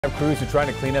Crews are trying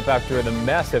to clean up after the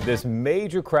mess of this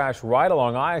major crash right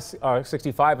along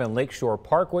I-65 and Lakeshore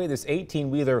Parkway. This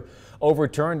 18-wheeler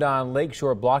overturned on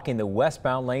Lakeshore, blocking the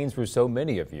westbound lanes for so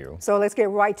many of you. So let's get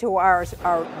right to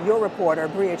your reporter,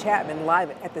 Bria Chapman,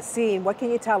 live at the scene. What can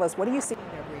you tell us? What do you see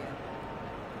there, Bria?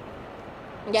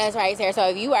 Yeah, that's right, Sarah. So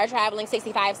if you are traveling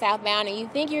 65 southbound and you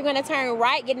think you're going to turn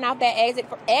right, getting off that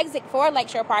exit for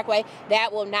Lakeshore Parkway,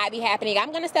 that will not be happening.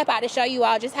 I'm going to step out to show you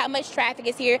all just how much traffic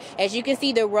is here. As you can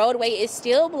see, the roadway is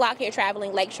still blocked here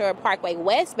traveling Lakeshore Parkway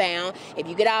westbound. If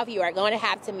you get off, you are going to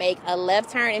have to make a left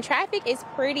turn, and traffic is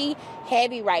pretty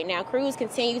heavy right now. Crews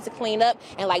continue to clean up,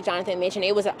 and like Jonathan mentioned,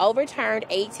 it was an overturned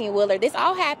 18-wheeler. This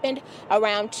all happened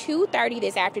around 2:30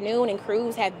 this afternoon, and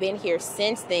crews have been here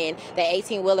since then. The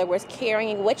 18-wheeler was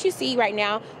carrying what you see right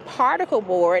now, particle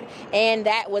board, and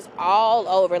that was all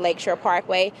over Lakeshore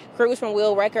Parkway. Crews from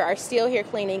Wheel Wrecker are still here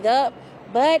cleaning up,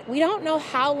 but we don't know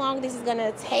how long this is going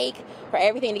to take for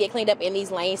everything to get cleaned up in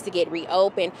these lanes to get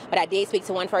reopened. But I did speak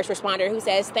to one first responder who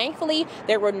says thankfully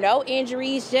there were no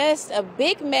injuries, just a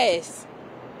big mess.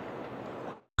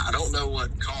 I don't know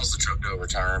what caused the truck to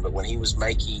overturn, but when he was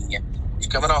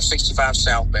coming off 65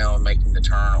 southbound, making the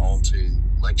turn onto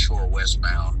Lakeshore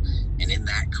westbound, and in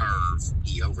that curve,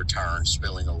 he overturned,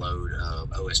 spilling a load of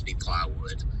OSB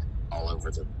plywood all over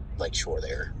the Lakeshore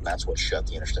there. And that's what shut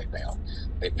the interstate down.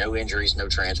 They had no injuries, no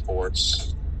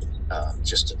transports,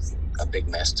 just a big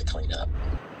mess to clean up.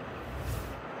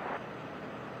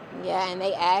 Yeah, and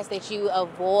they ask that you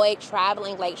avoid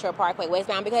traveling Lakeshore Parkway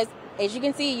westbound because, as you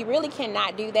can see, you really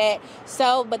cannot do that.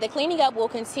 So, but the cleaning up will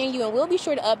continue, and we'll be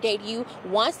sure to update you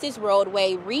once this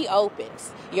roadway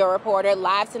reopens. Your reporter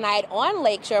live tonight on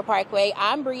Lakeshore Parkway,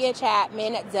 I'm Bria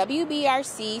Chapman,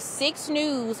 WBRC 6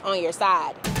 News on your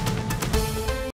side.